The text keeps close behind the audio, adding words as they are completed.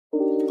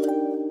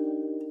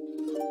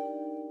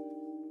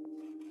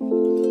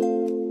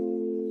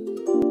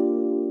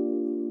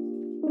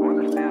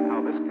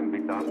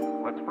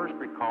Let's first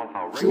recall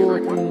how regular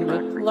Jordan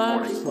one-track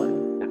McLaughlin,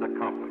 recording is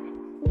accomplished.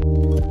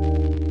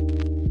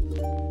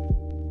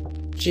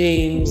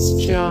 James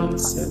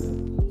Johnson,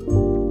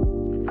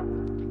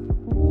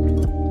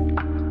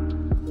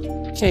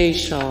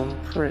 Tayshaun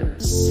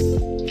Prince,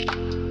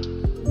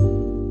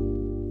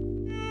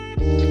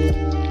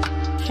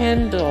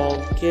 Kendall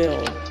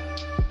Gill,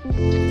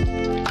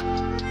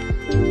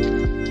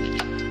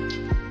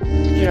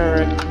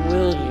 Derek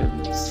Williams,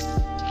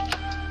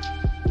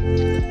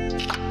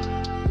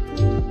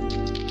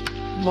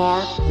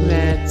 Mark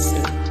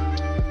Madsen,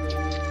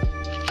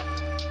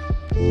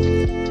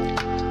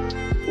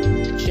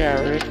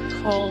 Jared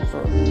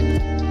Culver,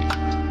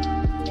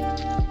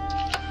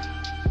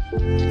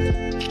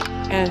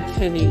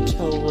 Anthony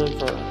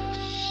Tolliver,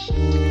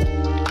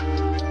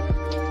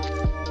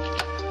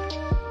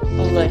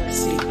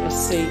 Alexei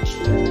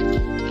Asachevich,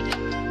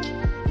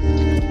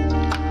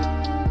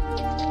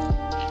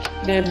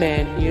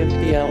 Nemanja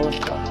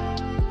Bjelica,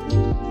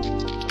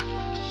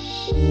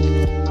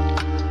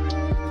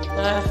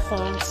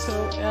 Alfonso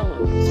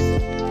Ellis,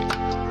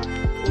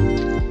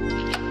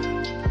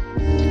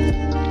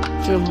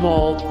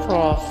 Jamal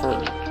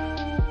Crawford,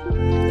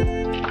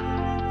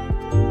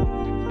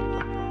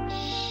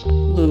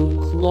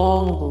 Luke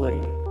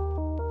Longley,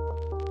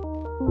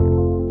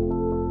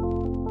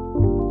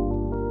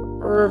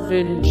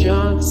 Irvin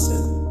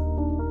Johnson,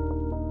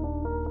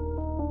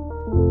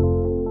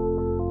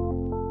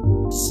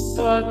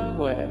 Spud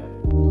Webb,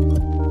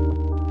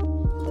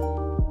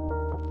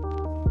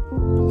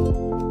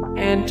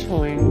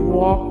 Antoine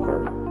Walker,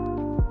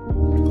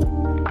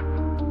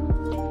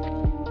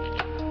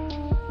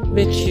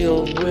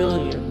 Mitchell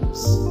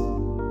Williams,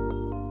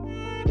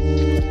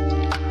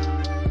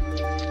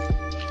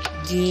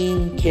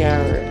 Dean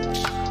Garrett,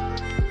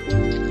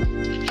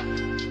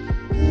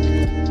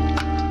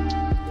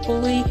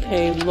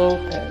 Felipe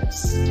Lopez,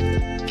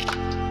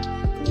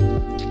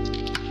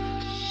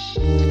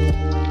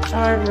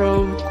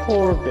 Tyrone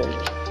Corbin,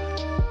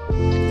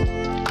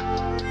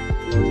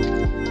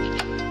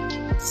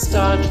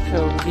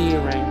 Stojko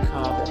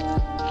Virenkovic,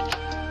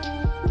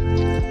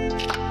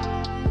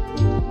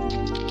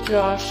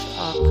 Josh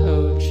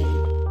Okogie,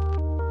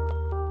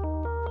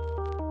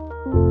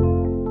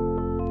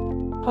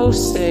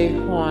 Jose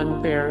Juan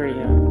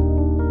Beria,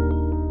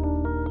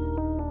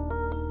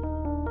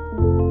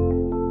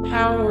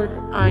 Howard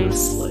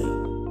Isley,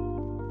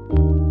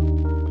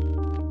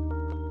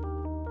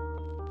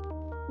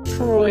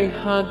 Troy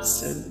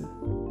Hudson,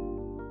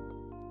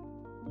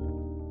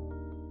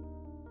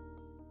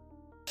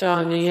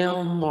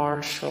 Danielle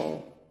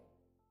Marshall,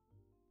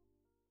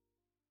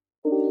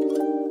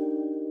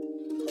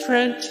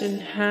 Trenton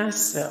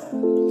Hassell,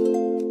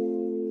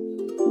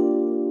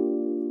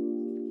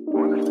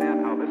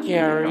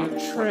 Gary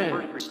Trent,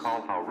 Let's first recall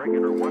how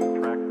regular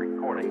one-track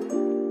recording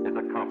is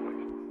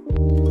accomplished.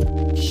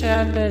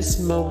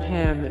 Shabazz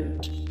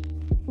Mohammed,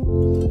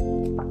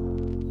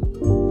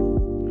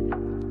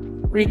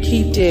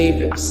 Ricky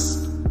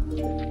Davis,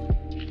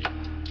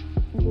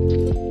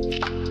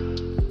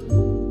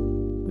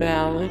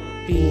 Malik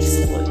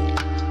Beasley,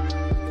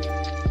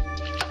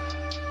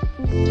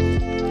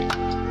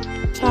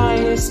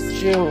 Tyus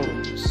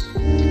Jones,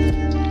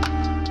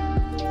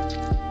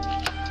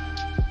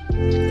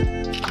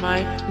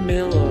 Mike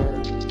Miller,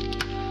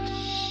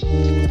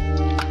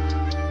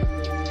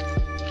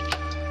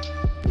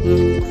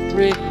 Luke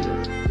Ridner,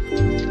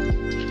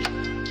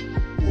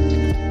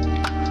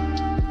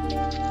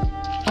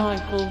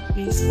 Michael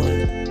Beasley,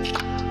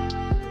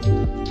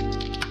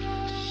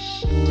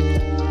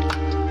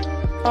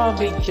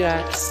 Bobby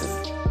Jackson,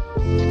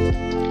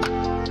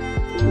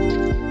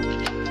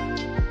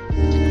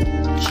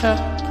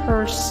 Chuck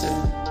Person,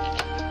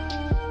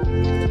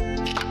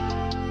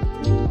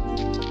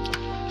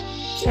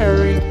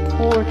 Terry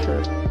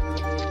Porter,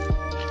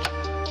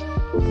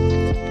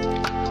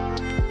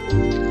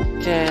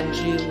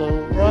 D'Angelo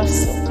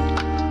Russell,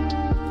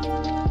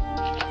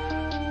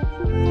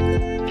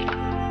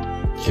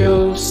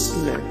 Joe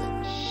Smith,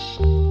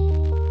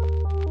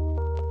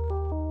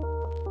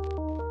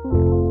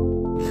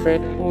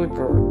 Fred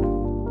Hoiberg,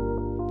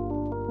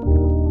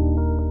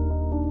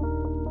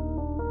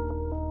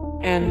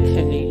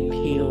 Anthony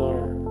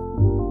Peeler,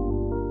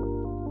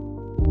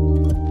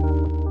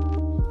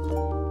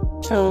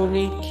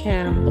 Tony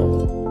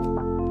Campbell,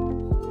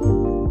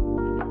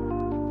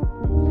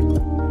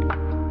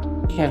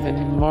 Kevin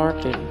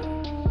Martin,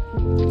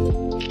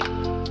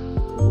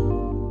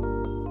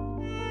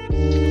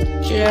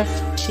 Jeff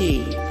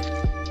Teague,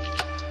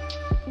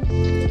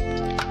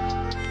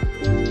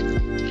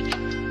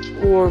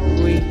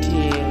 Aubrey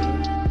Dean,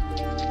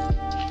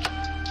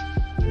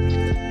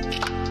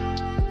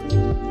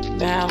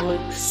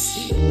 Malik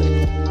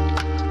Sealy,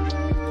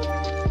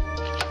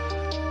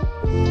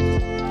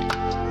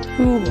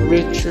 Hugh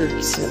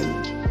Richardson,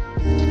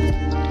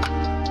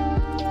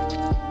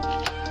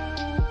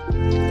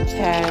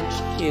 Taj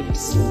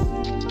Gibson,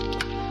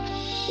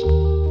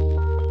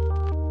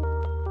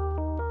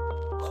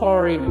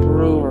 Corey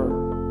Brewer,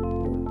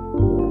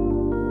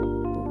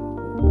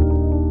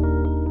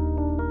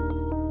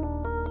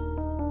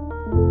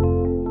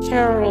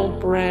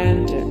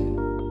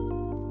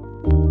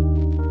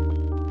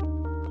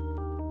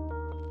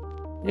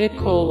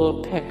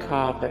 Nikola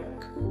Pekovic,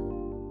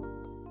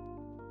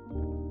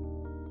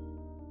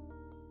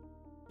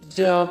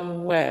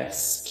 Doug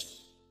West,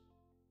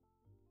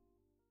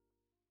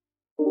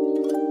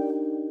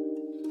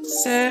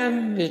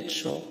 Sam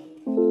Mitchell,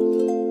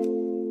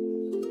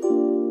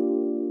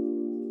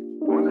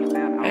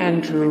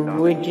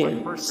 Andrew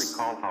Wiggins, first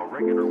recall how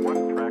regular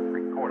one-track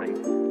recording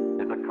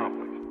is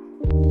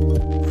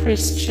accomplished.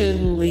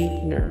 Christian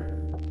Liebner,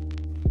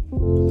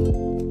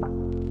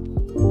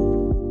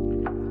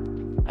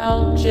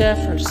 Al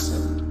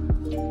Jefferson,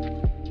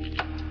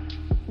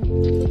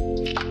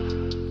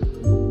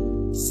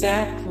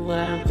 Zach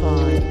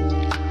Lavine,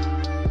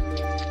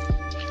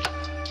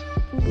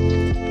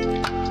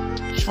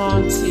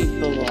 Chauncey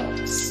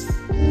Billups,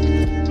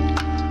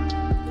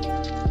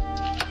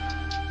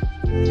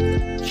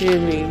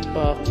 Jimmy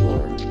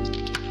Butler,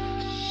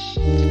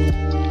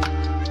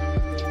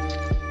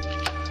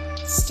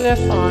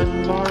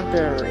 Stephon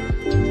Marbury,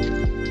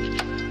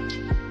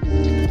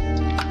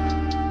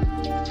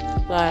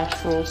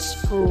 Latrell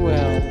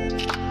Sprewell,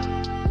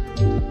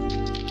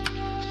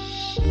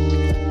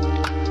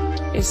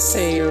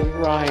 Isaiah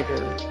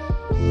Ryder,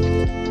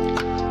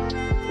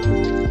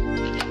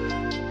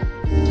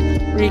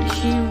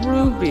 Ricky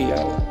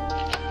Rubio,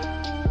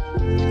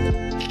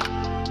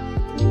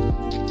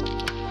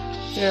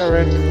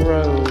 Derrick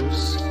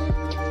Rose,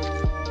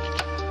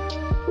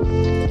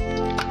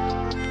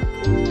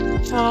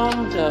 Tom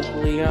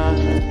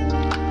Gugliotta,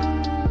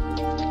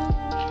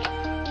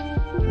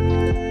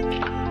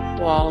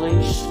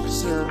 Wally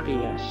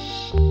Szczerbiak,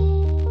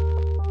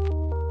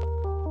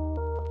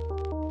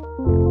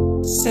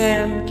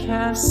 Sam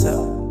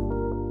Cassell,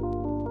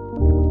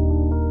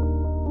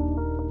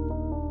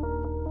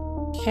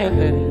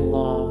 Kevin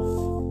Love,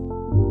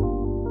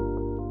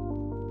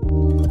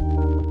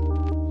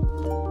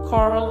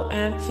 Carl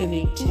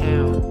Anthony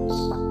Towns,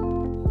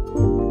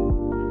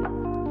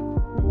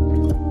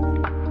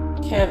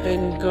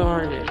 Kevin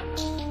Garnett.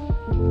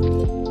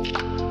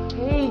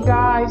 Hey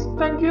guys,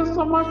 thank you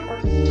so much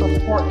for the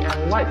support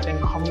and likes and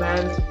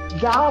comments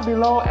down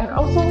below, and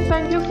also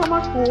thank you so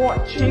much for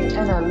watching,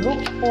 and I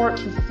look forward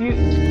to see you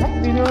in the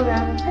next video.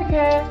 Then take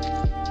care,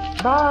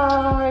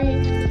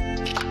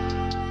 bye.